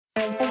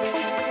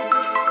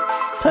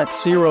Tech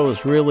Zero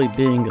is really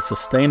being a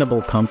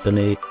sustainable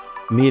company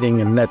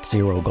meeting a net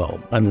zero goal.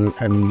 And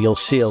you'll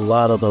see a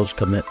lot of those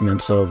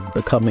commitments of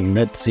becoming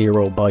net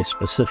zero by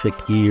specific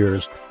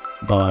years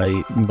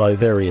by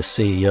various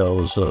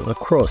CEOs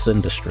across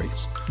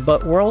industries.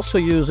 But we're also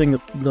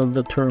using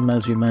the term,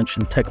 as you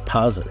mentioned, tech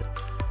positive.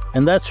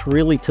 And that's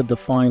really to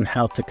define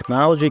how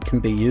technology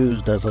can be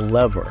used as a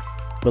lever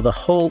for the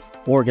whole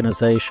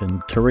organization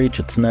to reach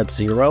its net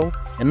zero,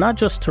 and not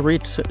just to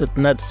reach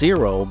net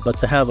zero, but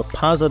to have a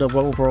positive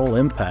overall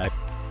impact,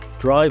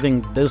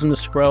 driving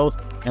business growth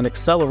and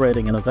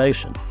accelerating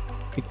innovation.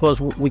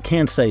 Because we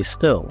can't stay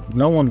still.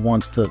 No one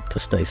wants to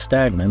stay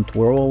stagnant.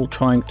 We're all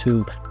trying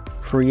to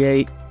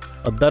create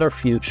a better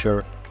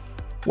future.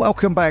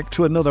 Welcome back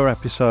to another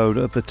episode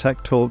of the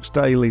Tech Talks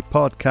Daily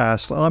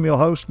podcast. I'm your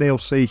host, Neil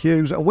C.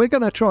 Hughes, and we're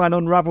going to try and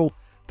unravel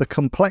the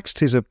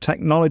complexities of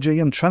technology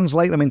and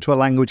translate them into a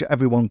language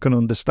everyone can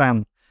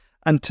understand.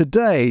 And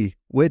today,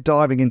 we're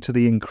diving into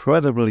the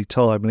incredibly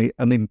timely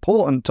and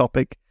important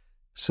topic,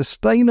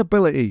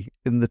 sustainability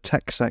in the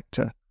tech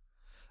sector.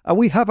 And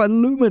we have a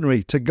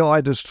luminary to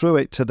guide us through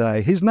it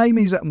today. His name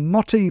is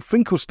Motti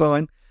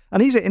Finkelstein,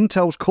 and he's at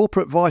Intel's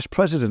Corporate Vice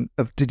President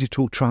of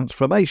Digital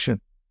Transformation.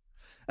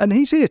 And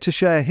he's here to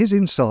share his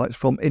insights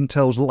from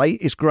Intel's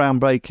latest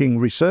groundbreaking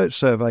research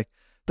survey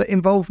that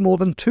involved more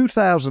than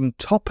 2,000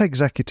 top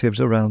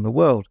executives around the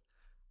world.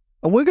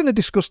 And we're going to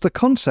discuss the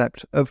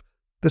concept of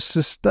the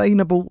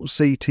sustainable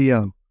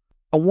CTO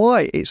and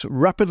why it's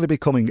rapidly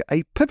becoming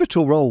a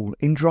pivotal role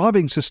in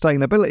driving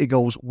sustainability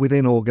goals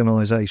within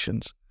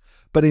organisations.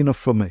 But enough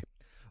from me.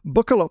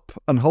 Buckle up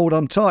and hold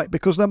on tight,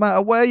 because no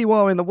matter where you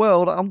are in the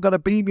world, I'm going to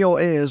beam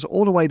your ears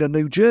all the way to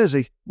New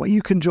Jersey, where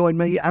you can join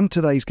me and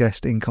today's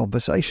guest in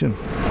conversation.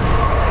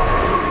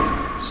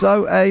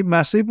 So a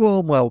massive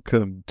warm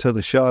welcome to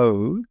the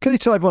show. Can you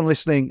tell everyone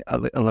listening a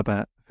little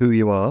about who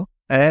you are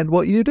and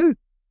what you do?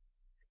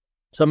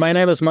 So my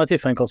name is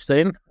Motti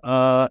Finkelstein,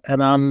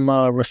 and I'm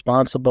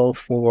responsible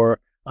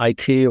for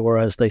IT, or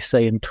as they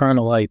say,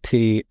 internal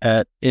IT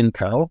at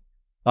Intel.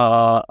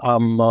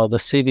 I'm the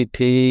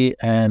CVP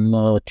and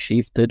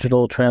Chief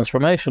Digital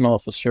Transformation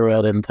Officer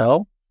at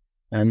Intel,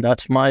 and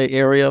that's my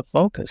area of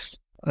focus.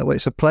 Oh,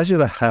 it's a pleasure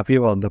to have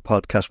you on the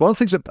podcast. One of the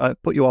things that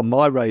put you on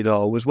my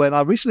radar was when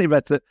I recently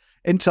read that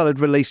Intel had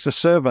released a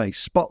survey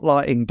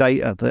spotlighting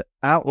data that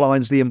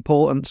outlines the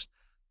importance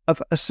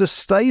of a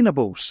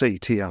sustainable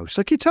CTO.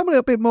 So can you tell me a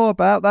little bit more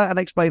about that and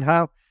explain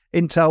how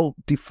Intel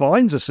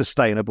defines a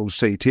sustainable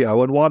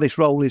CTO and why this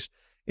role is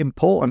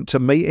important to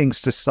meeting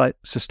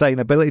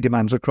sustainability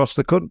demands across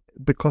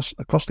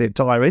the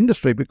entire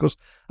industry? Because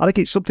I think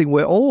it's something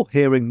we're all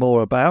hearing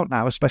more about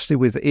now, especially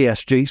with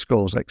ESG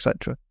scores,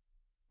 etc.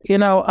 You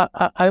know,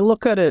 I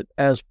look at it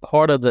as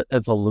part of the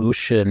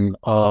evolution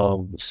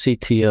of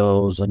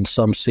CTOs and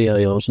some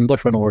CIOs in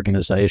different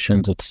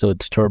organizations.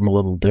 It's termed a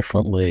little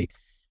differently.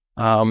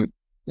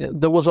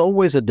 There was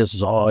always a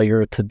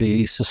desire to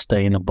be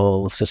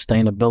sustainable.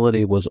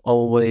 Sustainability was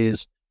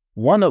always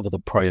one of the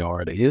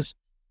priorities,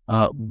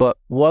 but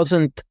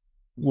wasn't,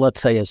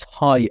 let's say, as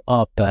high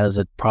up as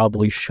it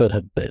probably should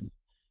have been.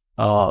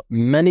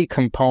 Many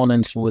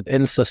components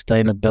within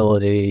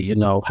sustainability, you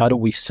know, how do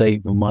we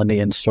save money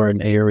in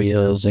certain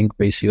areas,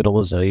 increase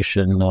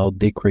utilization,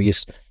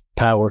 decrease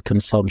power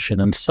consumption,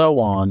 and so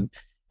on,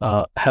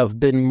 have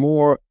been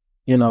more,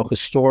 you know,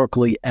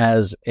 historically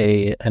as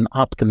an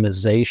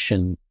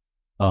optimization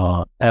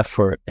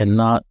effort and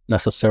not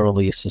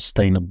necessarily a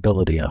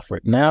sustainability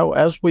effort. Now,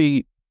 as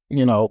we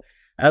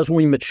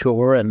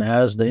mature and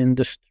as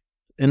the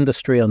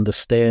industry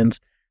understands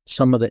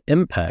some of the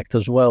impact,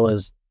 as well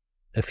as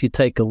if you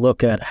take a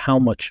look at how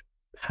much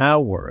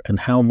power and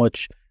how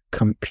much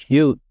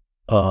compute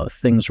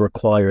things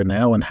require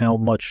now, and how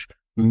much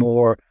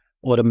more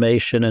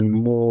automation and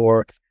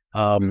more,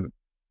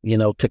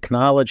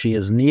 technology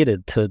is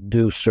needed to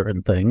do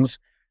certain things,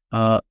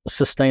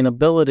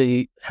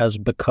 sustainability has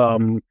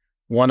become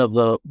one of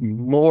the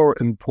more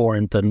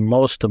important and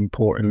most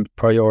important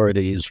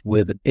priorities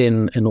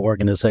within an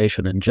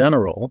organization in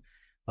general.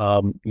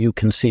 You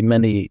can see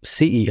many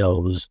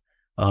CEOs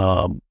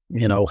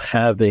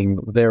having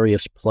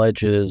various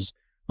pledges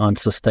on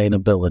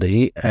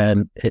sustainability,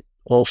 and it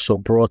also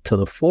brought to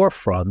the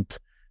forefront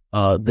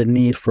the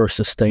need for a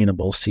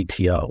sustainable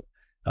CTO,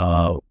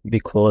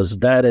 because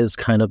that is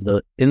kind of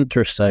the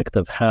intersect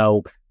of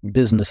how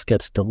business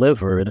gets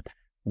delivered,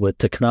 with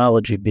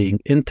technology being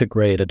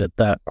integrated at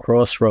that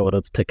crossroad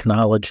of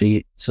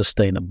technology,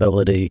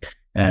 sustainability,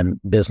 and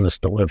business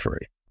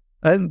delivery.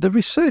 And the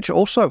research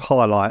also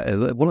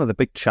highlighted that one of the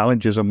big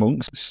challenges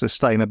amongst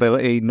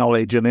sustainability,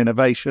 knowledge and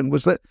innovation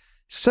was that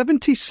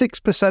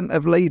 76%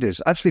 of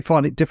leaders actually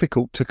find it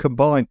difficult to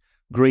combine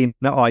green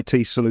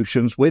IT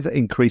solutions with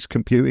increased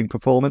computing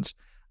performance,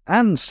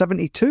 and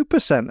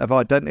 72% have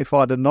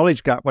identified a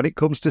knowledge gap when it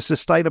comes to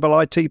sustainable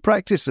IT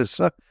practices.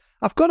 So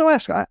I've got to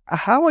ask,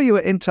 how are you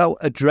at Intel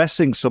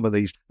addressing some of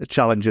these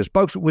challenges,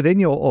 both within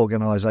your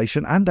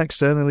organisation and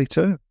externally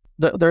too?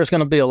 there's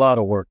going to be a lot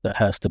of work that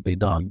has to be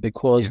done,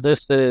 because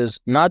this is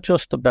not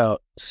just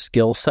about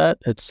skill set.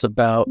 It's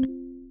about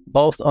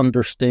both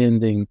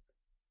understanding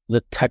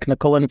the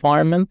technical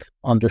environment,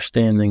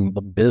 understanding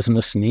the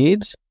business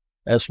needs,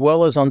 as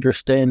well as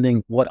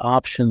understanding what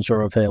options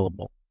are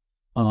available.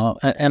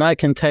 And I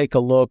can take a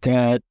look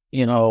at,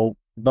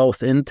 both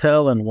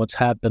Intel and what's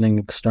happening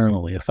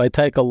externally. If I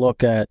take a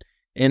look at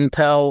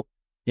Intel,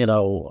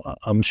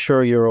 I'm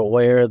sure you're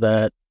aware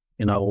that,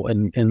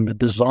 in the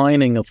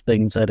designing of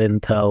things at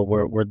Intel,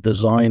 we're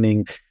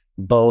designing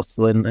both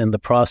in the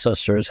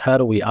processors, how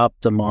do we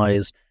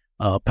optimize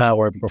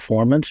power and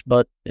performance?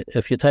 But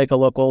if you take a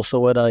look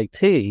also at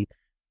IT,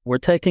 we're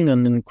taking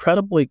an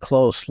incredibly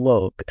close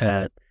look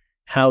at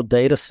how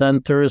data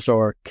centers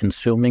are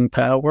consuming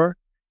power,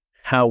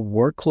 how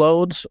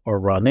workloads are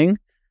running.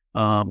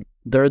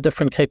 There are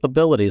different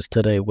capabilities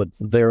today with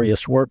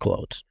various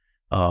workloads.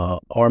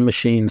 Are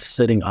machines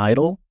sitting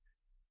idle,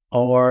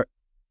 or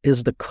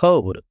is the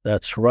code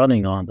that's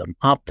running on them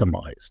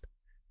optimized?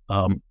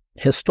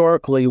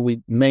 Historically,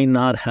 we may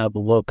not have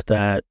looked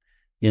at,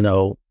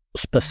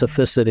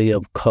 specificity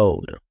of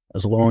code.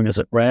 As long as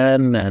it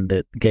ran and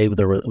it gave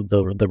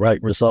the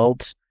right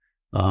results,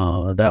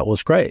 that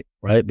was great,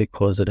 right?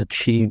 Because it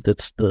achieved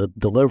the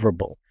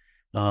deliverable.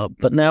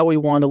 But now we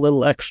want a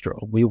little extra.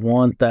 We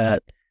want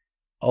that,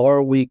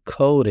 are we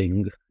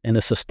coding in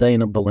a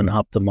sustainable and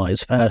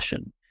optimized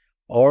fashion?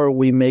 Are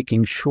we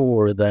making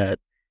sure that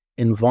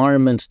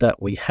environments that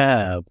we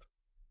have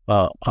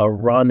are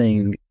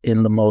running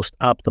in the most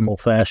optimal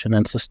fashion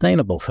and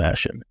sustainable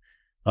fashion?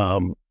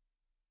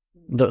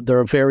 There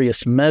are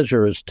various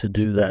measures to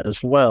do that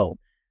as well.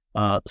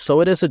 So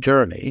it is a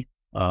journey,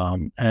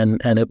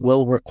 and it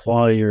will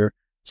require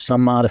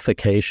some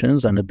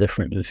modifications and a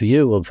different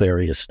view of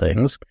various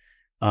things.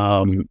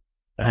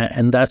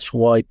 And that's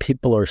why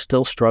people are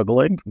still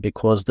struggling,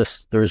 because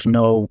there's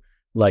no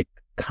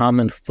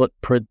common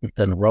footprint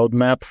and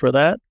roadmap for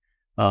that.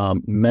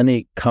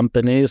 Many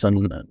companies,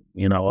 and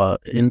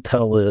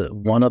Intel,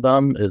 one of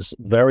them, is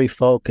very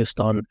focused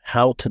on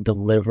how to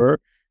deliver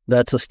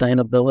that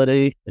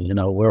sustainability.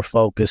 We're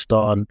focused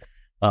on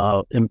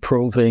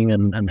improving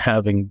and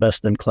having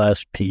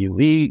best-in-class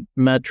PUE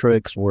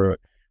metrics. We're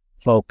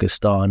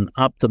focused on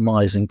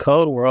optimizing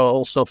code. We're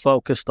also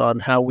focused on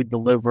how we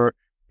deliver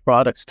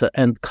products to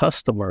end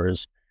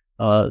customers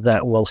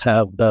that will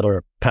have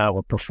better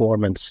power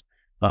performance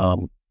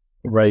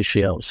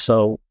ratios.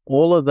 So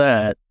all of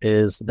that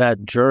is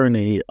that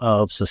journey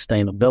of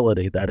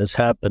sustainability that is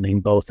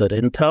happening both at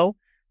Intel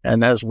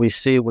and as we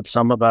see with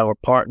some of our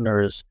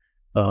partners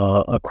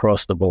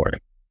across the board.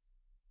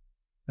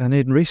 And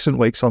in recent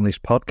weeks on this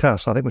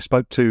podcast, I think we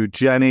spoke to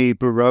Jenny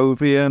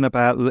Barovian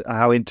about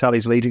how Intel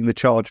is leading the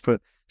charge for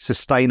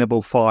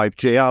sustainable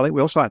 5G. I think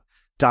we also had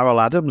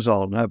Daryl Adams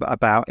on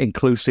about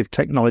inclusive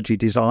technology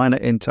design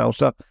at Intel.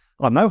 So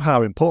I know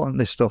how important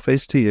this stuff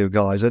is to you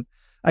guys. And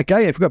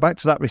again, if we go back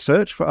to that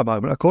research for a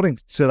moment, according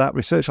to that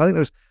research, I think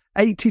there was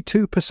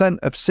 82%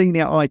 of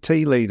senior IT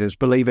leaders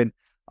believe in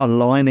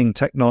aligning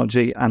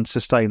technology and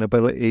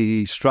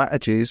sustainability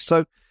strategies.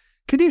 So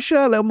can you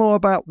share a little more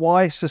about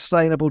why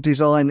sustainable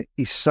design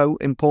is so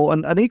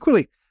important, and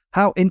equally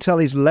how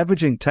Intel is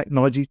leveraging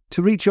technology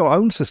to reach your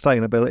own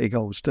sustainability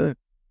goals too?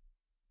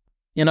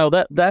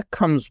 That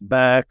comes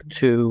back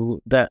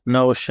to that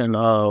notion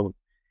of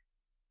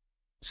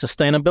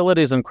sustainability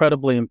is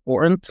incredibly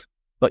important,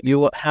 but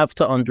you have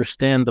to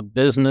understand the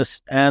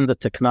business and the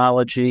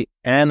technology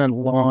and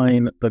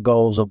align the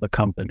goals of the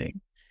company.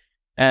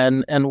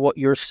 And what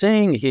you're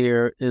seeing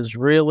here is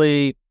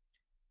really,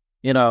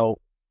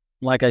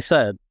 like I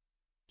said,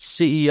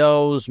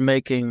 CEOs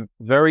making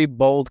very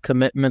bold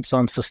commitments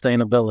on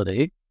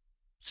sustainability,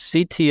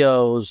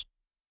 CTOs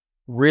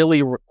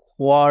really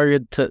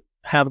required to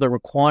have the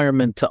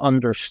requirement to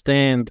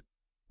understand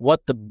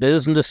what the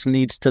business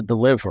needs to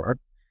deliver.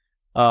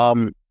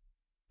 And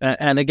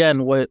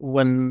again,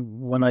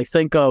 when I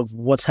think of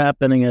what's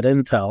happening at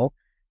Intel,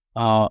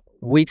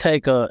 we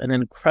take an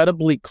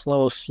incredibly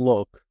close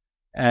look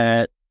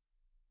at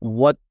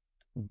what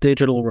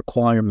digital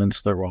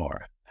requirements there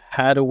are.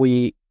 How do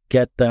we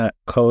get that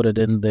coded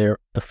in there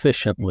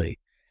efficiently?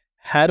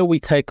 How do we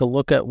take a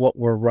look at what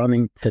we're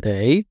running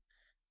today?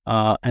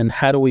 And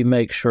how do we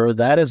make sure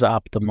that is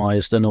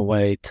optimized in a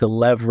way to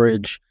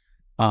leverage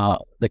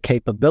the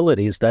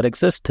capabilities that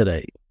exist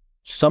today?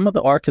 Some of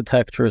the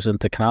architectures and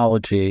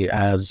technology,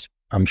 as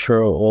I'm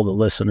sure all the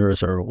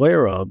listeners are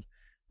aware of,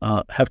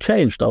 have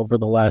changed over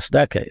the last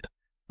decade.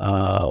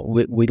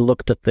 We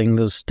looked at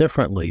things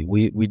differently.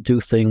 We do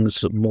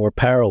things more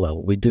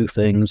parallel. We do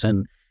things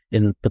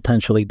in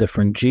potentially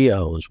different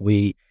geos.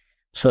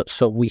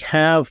 So we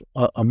have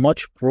a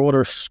much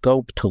broader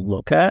scope to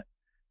look at,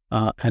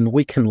 and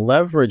we can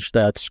leverage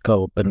that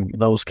scope and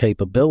those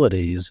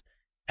capabilities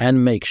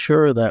and make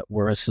sure that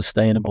we're as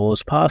sustainable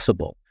as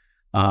possible.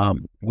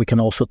 We can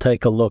also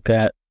take a look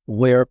at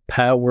where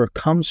power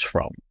comes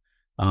from.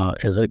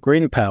 Is it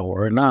green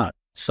power or not?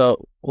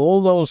 So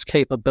all those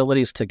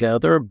capabilities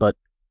together, but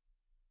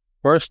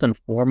first and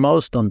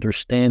foremost,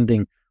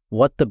 understanding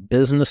what the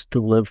business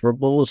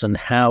deliverables and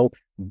how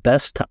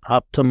best to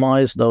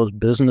optimize those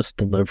business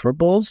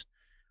deliverables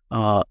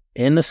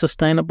in a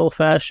sustainable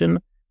fashion.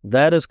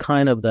 That is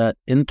kind of that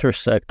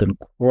intersect and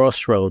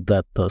crossroad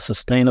that the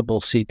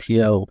sustainable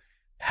CTO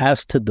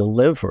has to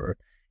deliver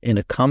in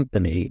a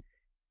company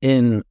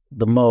in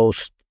the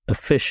most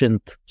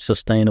efficient,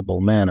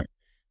 sustainable manner.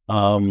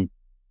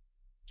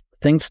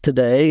 Things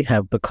today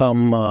have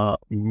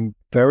become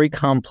very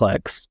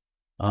complex.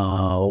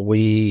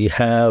 We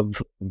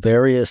have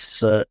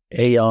various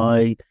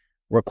AI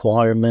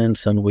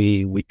requirements, and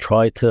we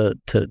try to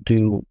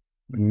do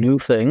new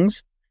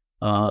things.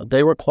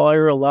 They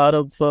require a lot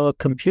of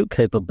compute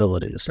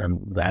capabilities, and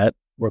that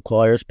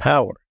requires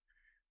power.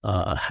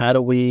 How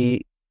do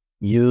we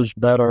use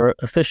better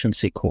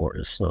efficiency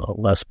cores,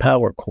 less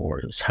power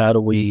cores? How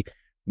do we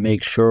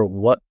make sure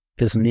what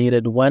is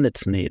needed when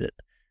it's needed?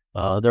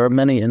 There are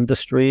many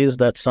industries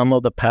that some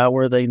of the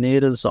power they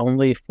need is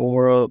only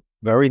for a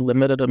very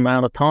limited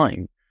amount of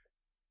time,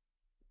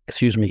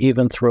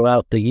 even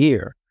throughout the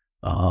year,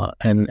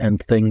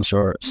 and things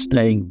are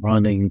staying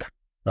running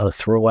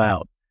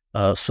throughout.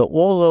 So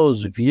all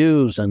those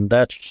views, and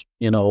that's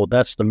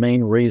the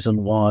main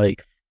reason why,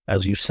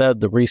 as you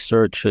said, the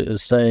research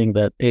is saying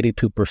that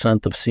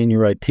 82% of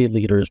senior IT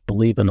leaders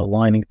believe in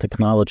aligning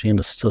technology and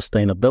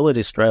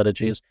sustainability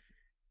strategies.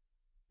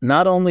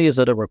 Not only is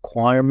it a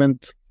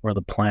requirement for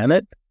the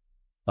planet,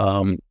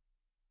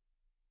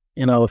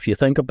 if you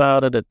think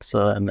about it, it's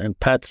and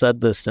Pat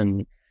said this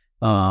in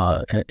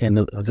a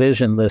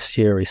vision this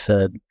year. He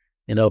said,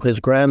 his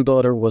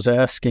granddaughter was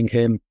asking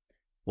him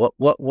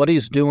what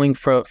he's doing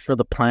for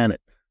the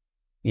planet,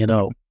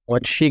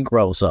 when she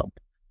grows up.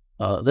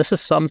 This is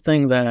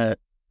something that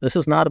this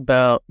is not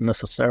about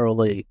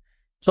necessarily.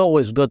 It's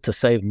always good to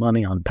save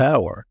money on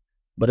power,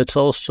 but it's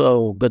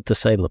also good to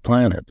save the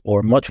planet,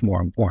 or much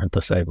more important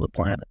to save the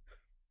planet.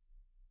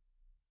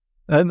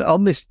 And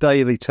on this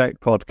Daily Tech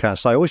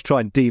podcast, I always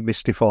try and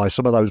demystify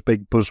some of those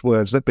big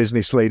buzzwords that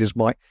business leaders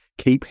might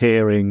keep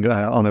hearing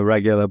on a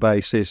regular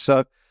basis.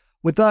 So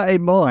with that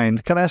in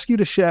mind, can I ask you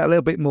to share a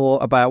little bit more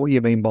about what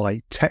you mean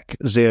by tech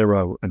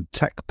zero and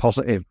tech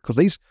positive? Because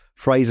these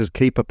phrases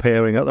keep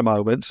appearing at the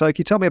moment. So can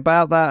you tell me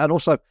about that, and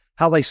also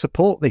how they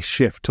support this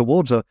shift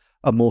towards a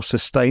more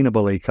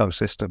sustainable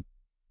ecosystem?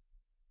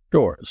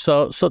 Sure.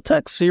 So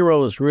tech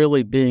zero is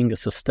really being a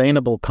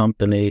sustainable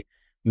company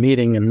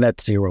meeting a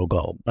net zero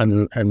goal.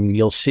 And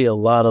you'll see a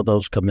lot of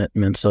those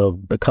commitments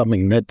of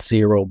becoming net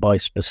zero by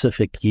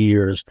specific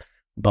years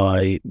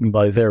by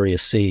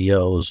various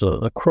CEOs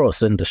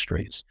across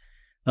industries.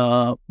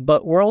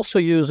 But we're also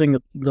using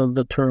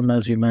the term,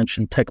 as you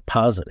mentioned, tech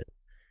positive.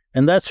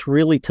 And that's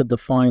really to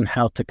define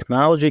how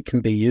technology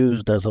can be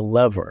used as a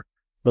lever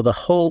for the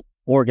whole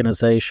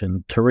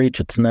organization to reach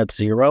its net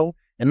zero,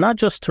 and not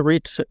just to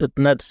reach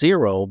net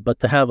zero, but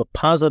to have a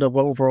positive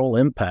overall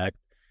impact,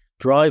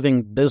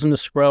 driving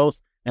business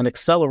growth and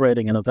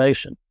accelerating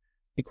innovation.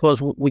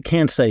 Because we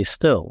can't stay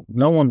still.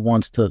 No one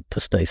wants to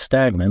stay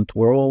stagnant.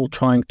 We're all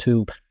trying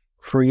to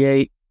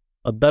create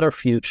a better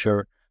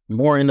future,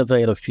 more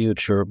innovative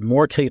future,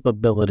 more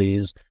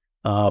capabilities,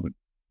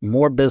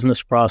 more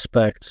business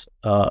prospects,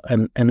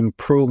 and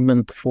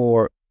improvement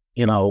for,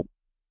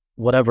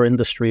 whatever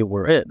industry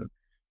we're in.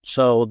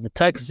 So the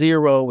tech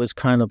zero is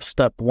kind of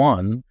step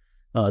one.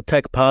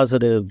 Tech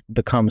positive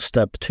becomes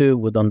step two,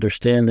 with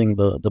understanding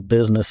the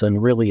business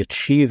and really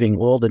achieving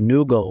all the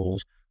new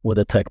goals with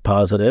a tech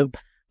positive.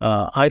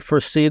 I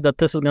foresee that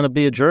this is going to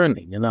be a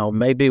journey.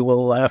 Maybe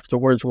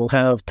afterwards we'll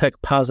have tech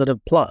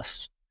positive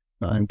plus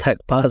and tech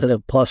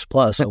positive plus,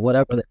 or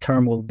whatever the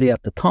term will be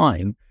at the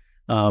time.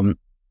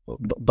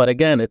 But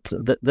again,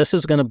 this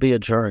is going to be a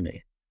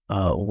journey.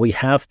 We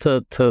have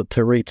to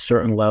reach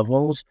certain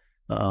levels.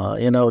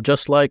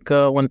 Just like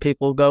when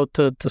people go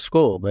to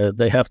school,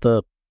 they have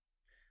to.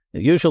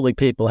 Usually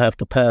people have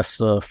to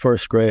pass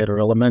first grade or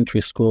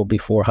elementary school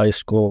before high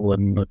school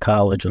and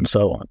college and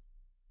so on.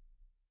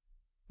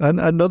 And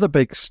another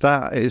big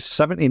stat is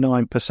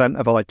 79%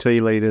 of IT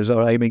leaders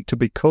are aiming to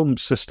become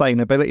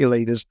sustainability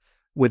leaders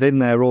within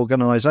their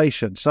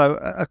organization. So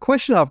a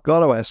question I've got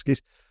to ask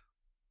is,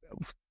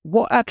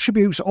 what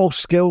attributes or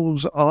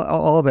skills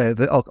are there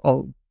that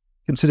are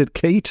considered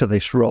key to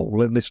this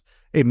role in this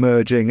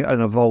emerging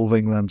and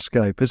evolving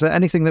landscape? Is there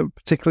anything that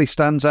particularly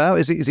stands out?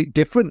 Is it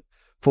different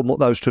from what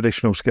those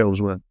traditional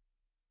skills were?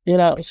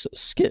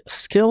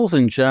 Skills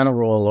in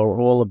general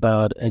are all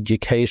about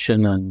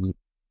education, and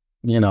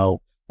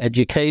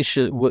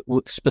education.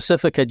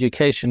 Specific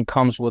education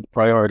comes with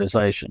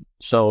prioritization.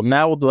 So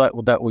now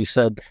that we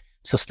said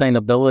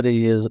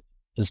sustainability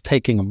is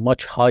taking a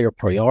much higher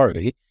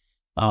priority,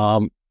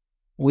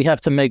 we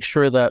have to make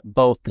sure that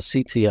both the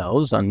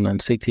CTOs and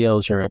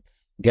CTOs are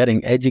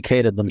getting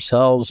educated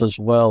themselves, as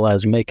well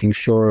as making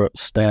sure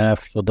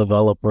staff,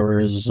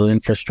 developers,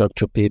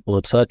 infrastructure people,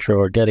 etc.,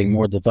 are getting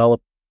more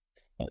developed,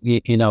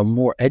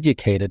 more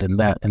educated in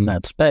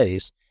that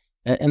space.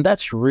 And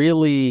that's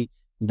really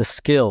the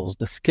skills.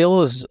 The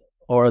skills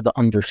are the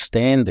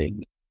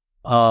understanding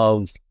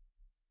of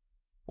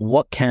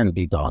what can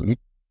be done,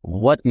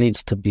 what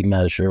needs to be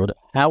measured,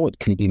 how it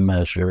can be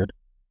measured,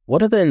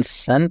 what are the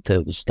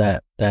incentives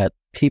that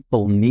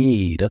people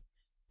need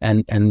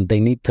and they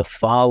need to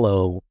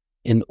follow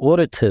in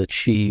order to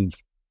achieve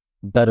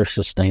better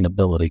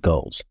sustainability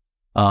goals.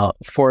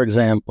 For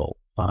example,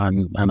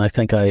 and I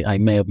think I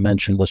may have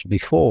mentioned this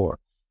before,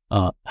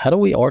 how do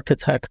we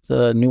architect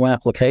new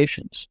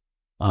applications?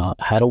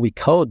 How do we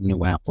code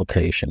new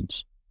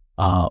applications?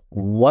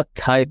 What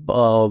type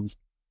of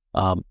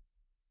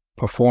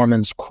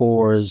performance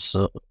cores,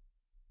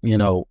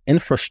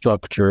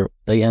 infrastructure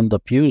they end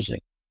up using?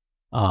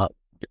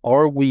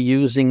 Are we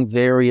using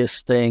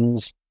various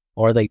things?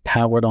 Are they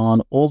powered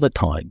on all the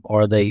time?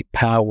 Are they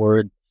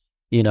powered,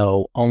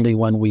 only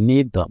when we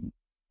need them?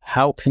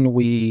 How can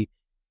we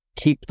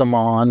keep them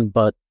on,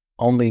 but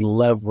only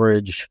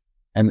leverage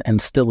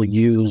and still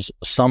use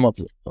some of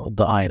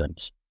the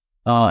items?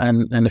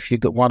 And if you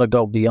want to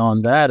go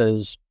beyond that,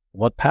 is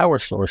what power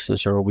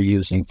sources are we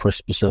using for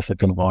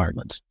specific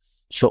environments?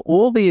 So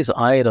all these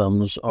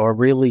items are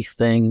really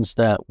things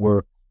that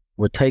we're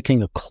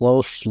taking a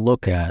close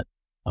look at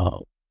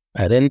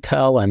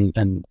Intel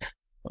and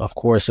of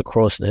course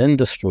across the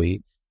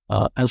industry,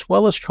 as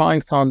well as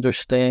trying to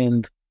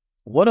understand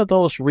what are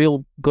those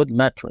real good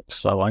metrics.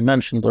 So I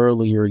mentioned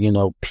earlier,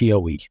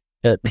 PU.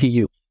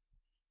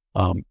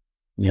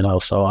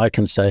 So I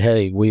can say,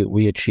 hey,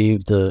 we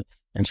achieved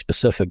in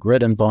specific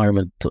grid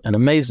environment an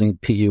amazing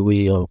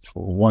PUE of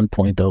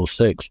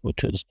 1.06,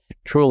 which is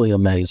truly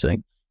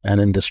amazing and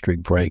industry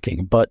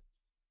breaking. But,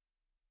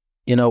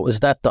 is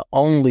that the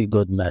only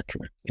good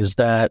metric? Is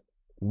that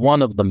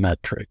one of the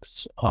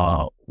metrics?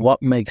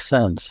 What makes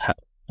sense?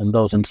 And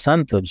those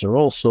incentives are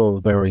also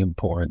very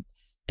important.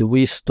 Do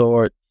we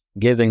start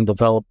giving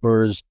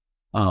developers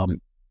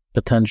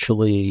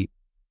potentially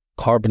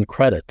carbon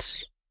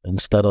credits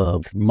instead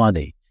of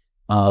money?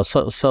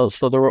 So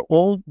there are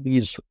all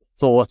these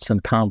thoughts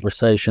and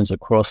conversations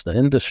across the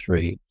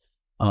industry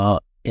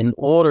in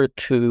order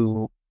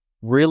to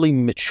really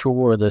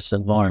mature this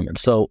environment.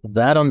 So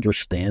that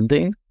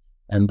understanding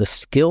and the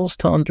skills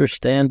to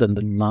understand and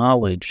the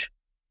knowledge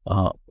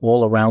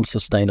all around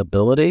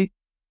sustainability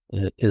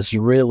is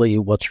really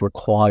what's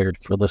required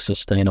for the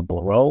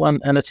sustainable role,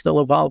 and it's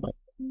still evolving.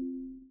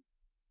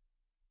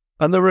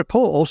 And the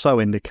report also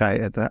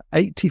indicated that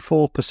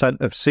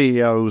 84% of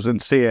CEOs and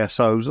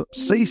CSOs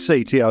see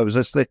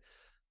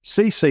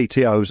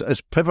CTOs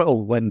as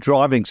pivotal when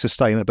driving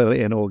sustainability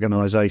in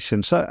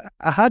organizations. So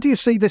how do you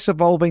see this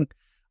evolving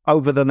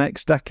over the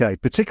next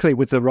decade, particularly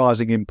with the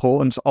rising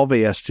importance of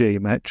ESG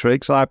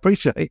metrics? I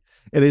appreciate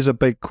it is a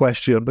big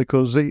question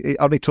because it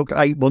only took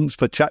 8 months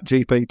for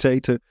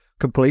ChatGPT to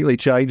completely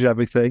change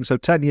everything. So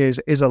 10 years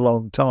is a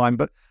long time.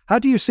 But how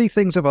do you see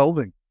things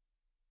evolving?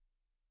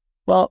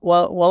 Well,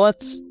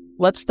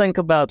 let's think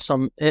about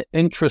some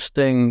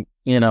interesting,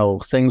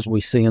 things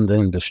we see in the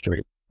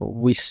industry.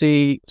 We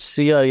see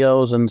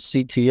CIOs and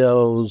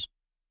CTOs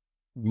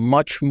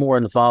much more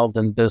involved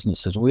in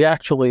businesses. We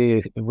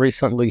actually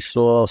recently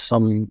saw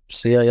some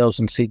CIOs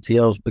and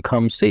CTOs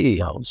become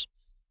CEOs.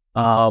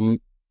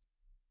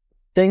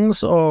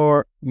 Things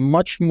are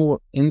much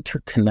more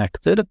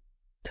interconnected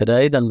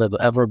today than they've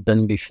ever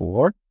been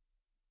before.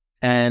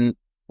 And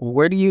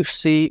where do you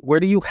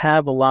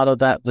have a lot of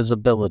that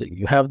visibility?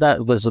 You have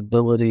that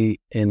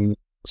visibility in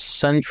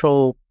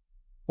central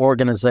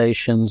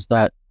organizations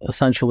that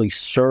essentially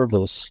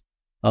service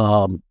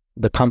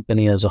the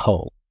company as a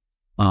whole.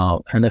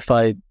 And if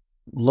I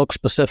look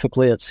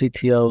specifically at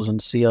CTOs and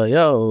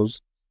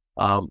CIOs,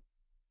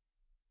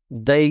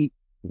 they,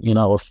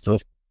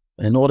 if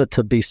in order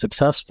to be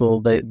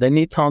successful, they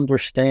need to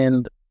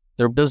understand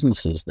their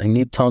businesses. They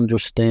need to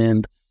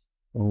understand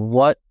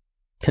what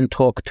can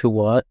talk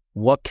to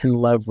what can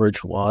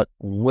leverage what,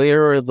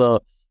 where are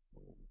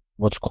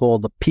what's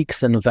called the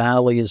peaks and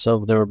valleys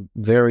of their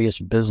various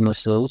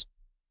businesses.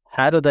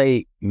 How do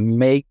they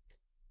make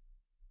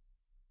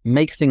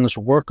things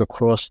work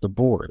across the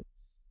board?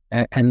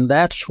 And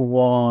that's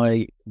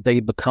why they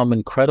become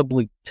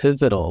incredibly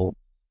pivotal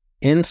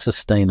in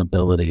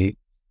sustainability,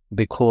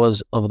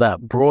 because of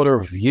that broader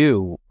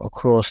view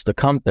across the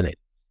company.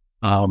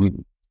 How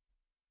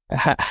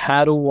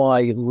do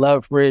I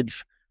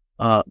leverage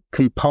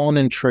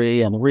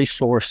componentry and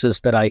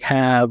resources that I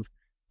have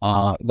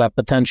that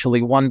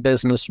potentially one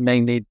business may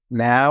need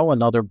now,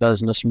 another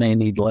business may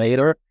need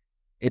later?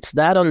 It's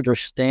that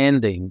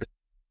understanding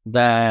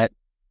that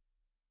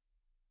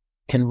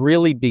can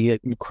really be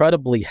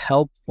incredibly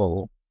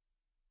helpful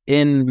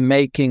in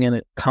making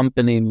a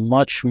company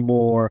much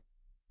more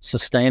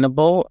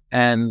sustainable.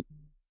 And,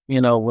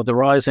 with the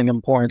rising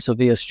importance of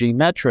ESG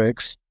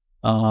metrics,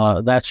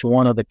 that's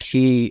one of the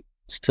keys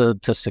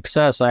to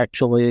success,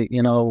 actually,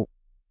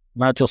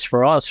 not just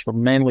for us, but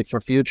mainly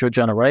for future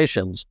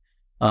generations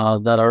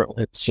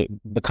it's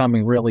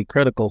becoming really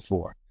critical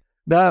for.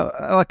 Now,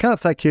 I can't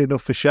thank you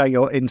enough for sharing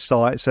your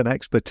insights and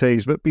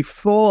expertise, but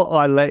before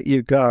I let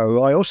you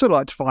go, I also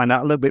like to find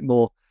out a little bit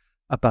more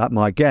about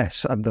my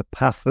guests and the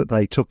path that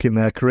they took in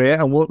their career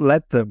and what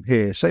led them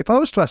here. So if I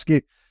was to ask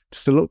you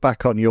just to look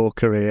back on your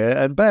career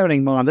and bearing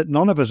in mind that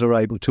none of us are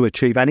able to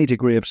achieve any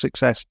degree of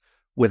success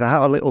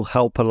without a little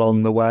help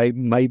along the way.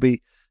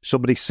 Maybe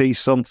somebody sees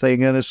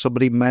something in us,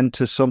 somebody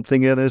mentors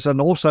something in us,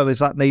 and also there's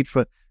that need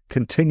for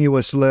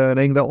continuous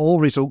learning that all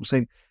results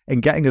in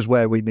getting us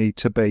where we need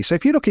to be. So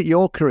if you look at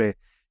your career,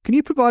 can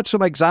you provide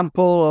some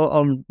example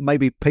on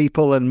maybe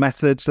people and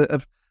methods that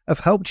have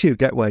helped you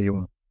get where you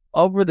are?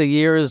 Over the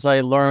years,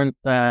 I learned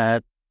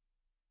that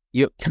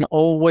you can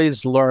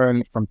always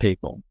learn from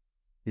people.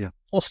 Yeah.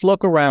 Just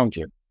look around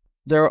you.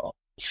 There are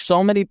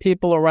so many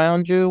people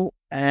around you,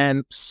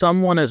 and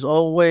someone is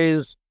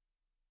always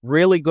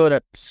really good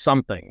at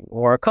something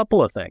or a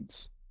couple of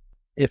things.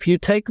 If you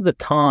take the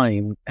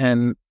time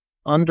and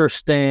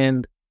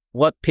understand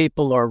what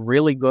people are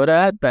really good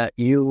at that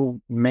you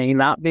may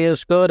not be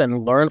as good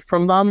and learn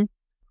from them,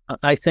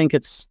 I think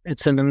it's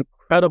an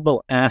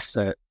incredible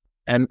asset.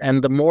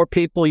 And the more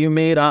people you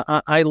meet,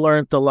 I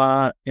learned a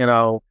lot.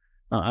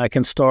 I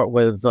can start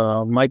with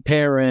my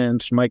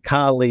parents, my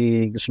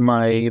colleagues,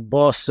 my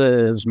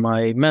bosses,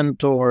 my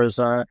mentors.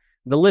 The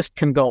list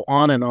can go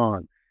on and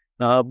on.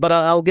 But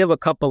I'll give a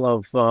couple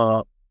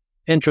of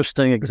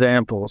interesting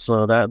examples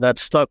that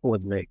stuck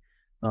with me.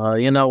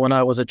 When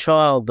I was a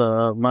child,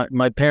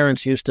 my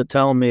parents used to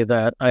tell me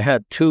that I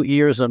had 2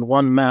 ears and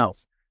 1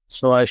 mouth,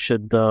 so I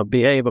should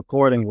behave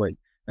accordingly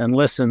and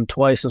listen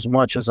twice as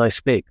much as I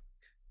speak.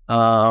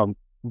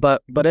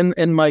 But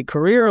in my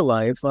career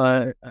life,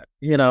 as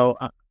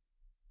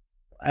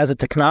a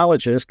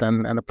technologist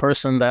and a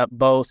person that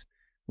both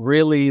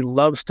really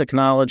loves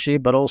technology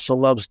but also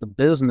loves the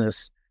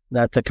business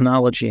that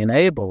technology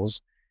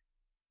enables,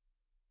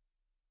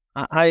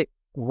 I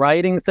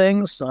writing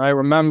things. I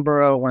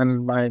remember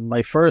when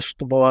my first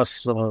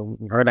boss,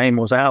 her name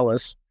was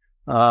Alice.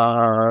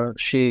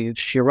 She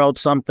wrote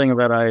something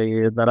that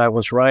I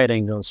was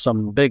writing,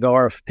 some big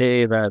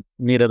RFP that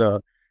needed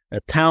a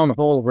town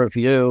hall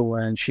review,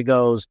 and she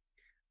goes,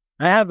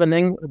 "I have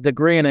a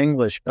degree in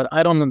English, but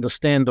I don't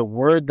understand a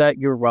word that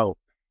you wrote.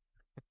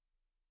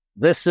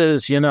 This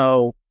is,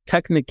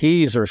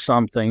 techniquese or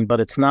something, but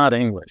it's not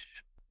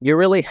English." You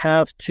really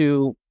have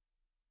to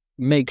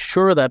make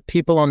sure that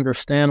people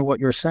understand what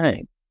you're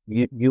saying.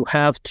 You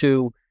have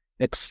to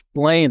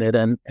explain it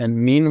and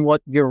mean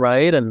what you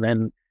write,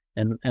 and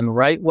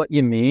write what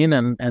you mean,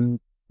 and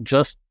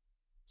just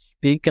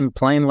speak in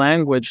plain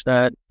language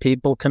that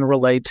people can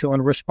relate to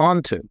and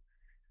respond to.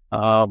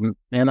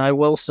 And I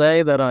will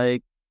say that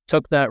I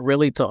took that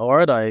really to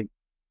heart. I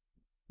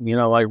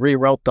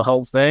rewrote the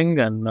whole thing,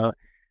 and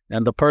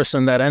the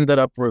person that ended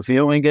up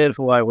reviewing it,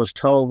 who I was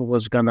told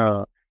was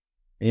gonna,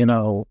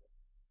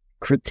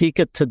 critique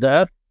it to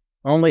death,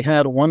 only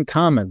had one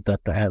comment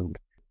at the end.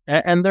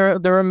 And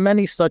there are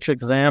many such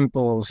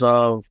examples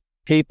of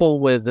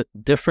people with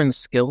different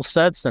skill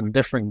sets and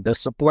different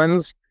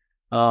disciplines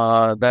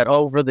that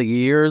over the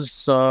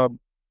years, I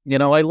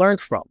learned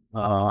from.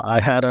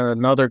 I had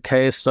another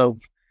case of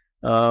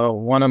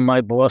one of my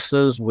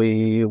bosses.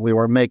 We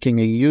were making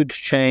a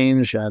huge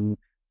change, and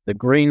the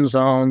green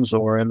zones,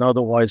 or in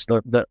other words,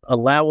 the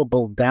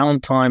allowable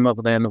downtime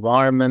of the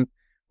environment,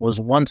 was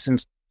once in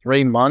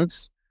 3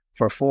 months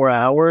for 4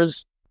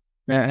 hours.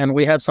 And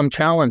we had some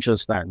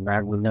challenges then.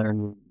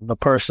 And the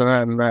person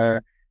and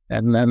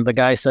then the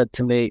guy said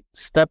to me,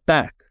 "Step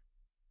back,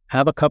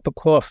 have a cup of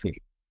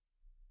coffee,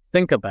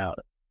 think about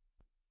it.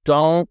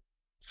 Don't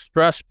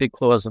stress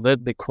because of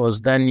it,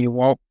 because then you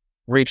won't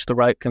reach the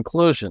right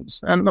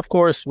conclusions." And of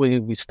course,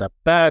 we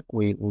stepped back,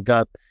 we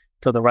got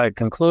to the right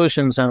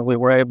conclusions, and we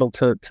were able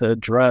to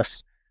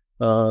address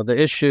the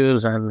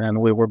issues,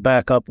 and we were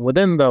back up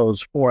within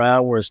those 4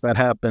 hours that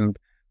happened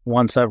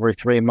once every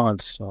 3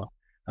 months. So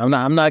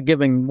I'm not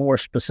giving more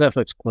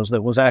specifics because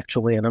it was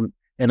actually in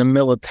a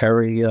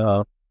military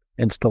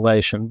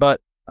installation.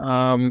 But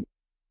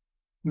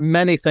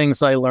many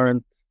things I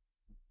learned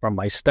from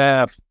my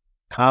staff,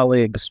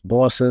 colleagues,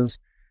 bosses.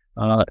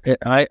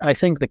 I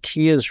think the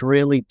key is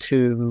really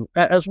to,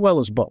 as well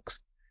as books,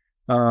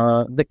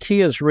 the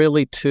key is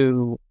really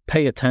to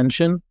pay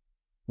attention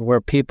where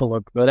people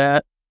are good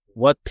at,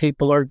 what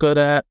people are good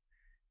at,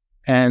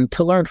 and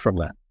to learn from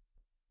that.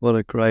 What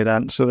a great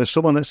answer. There's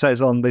someone that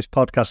says on this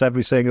podcast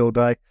every single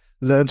day,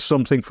 learn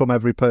something from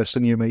every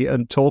person you meet,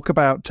 and talk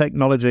about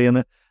technology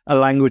in a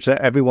language that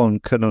everyone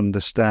can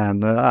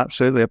understand. I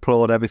absolutely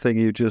applaud everything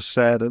you just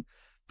said. And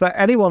for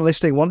anyone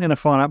listening wanting to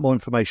find out more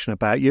information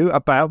about you,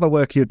 about the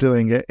work you're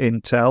doing at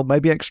Intel,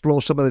 maybe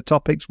explore some of the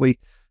topics we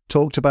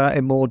talked about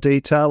in more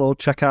detail, or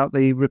check out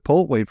the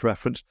report we've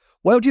referenced,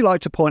 where would you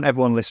like to point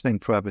everyone listening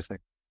for everything?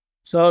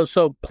 So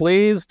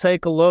please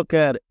take a look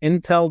at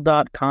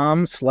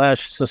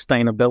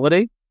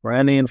intel.com/sustainability for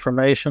any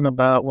information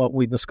about what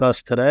we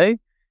discussed today,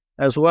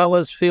 as well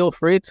as feel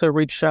free to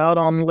reach out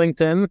on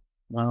LinkedIn.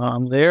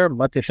 I'm there,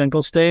 Motti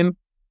Finkelstein.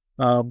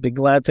 Be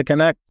glad to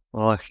connect.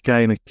 Well,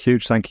 again, a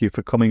huge thank you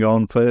for coming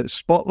on, for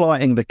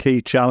spotlighting the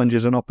key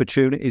challenges and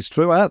opportunities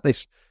throughout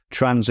this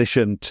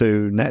transition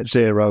to net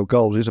zero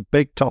goals. It's a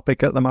big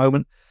topic at the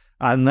moment.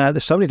 And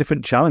there's so many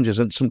different challenges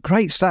and some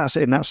great stats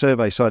in that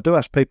survey. So I do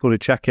ask people to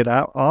check it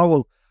out. I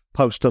will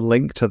post a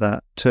link to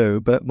that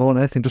too. But more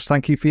than anything, just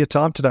thank you for your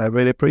time today. I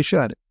really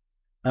appreciate it.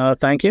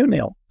 Thank you,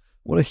 Neil.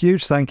 Well, a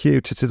huge thank you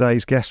to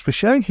today's guest for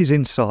sharing his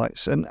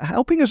insights and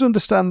helping us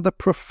understand the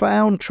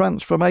profound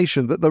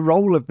transformation that the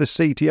role of the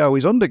CTO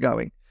is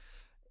undergoing,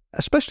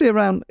 especially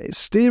around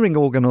steering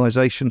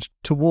organisations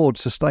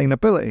towards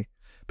sustainability.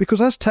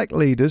 Because as tech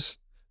leaders,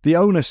 the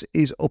onus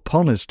is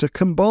upon us to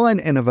combine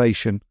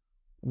innovation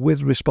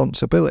with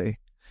responsibility.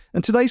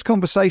 And today's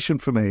conversation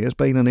for me has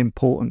been an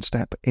important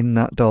step in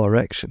that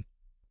direction.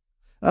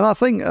 And I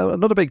think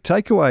another big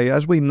takeaway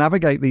as we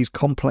navigate these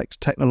complex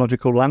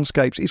technological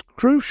landscapes is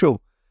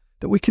crucial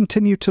that we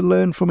continue to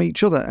learn from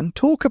each other and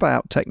talk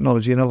about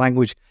technology in a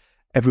language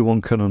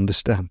everyone can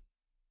understand.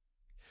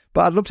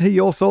 But I'd love to hear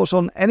your thoughts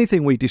on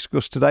anything we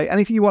discussed today.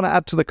 Anything you want to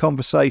add to the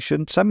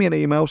conversation, send me an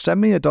email, send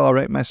me a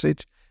direct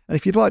message. And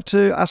if you'd like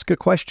to ask a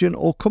question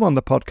or come on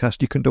the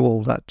podcast, you can do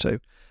all that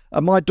too.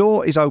 And my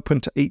door is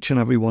open to each and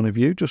every one of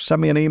you. Just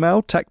send me an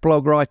email,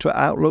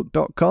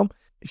 techblogwriter@outlook.com.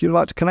 If you'd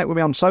like to connect with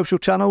me on social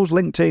channels,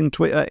 LinkedIn,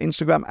 Twitter,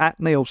 Instagram,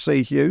 @Neil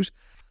C. Hughes.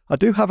 I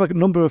do have a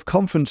number of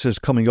conferences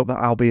coming up that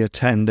I'll be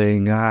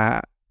attending,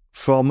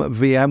 from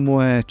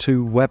VMware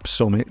to Web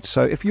Summit.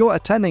 So if you're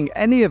attending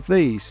any of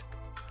these,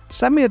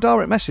 send me a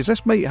direct message.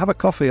 Let's meet, have a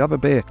coffee, have a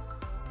beer.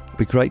 It'd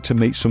be great to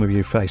meet some of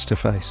you face to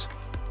face.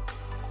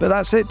 But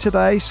that's it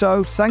today.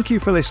 So thank you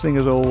for listening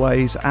as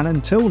always. And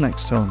until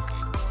next time,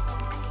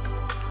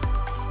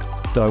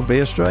 don't be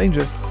a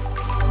stranger.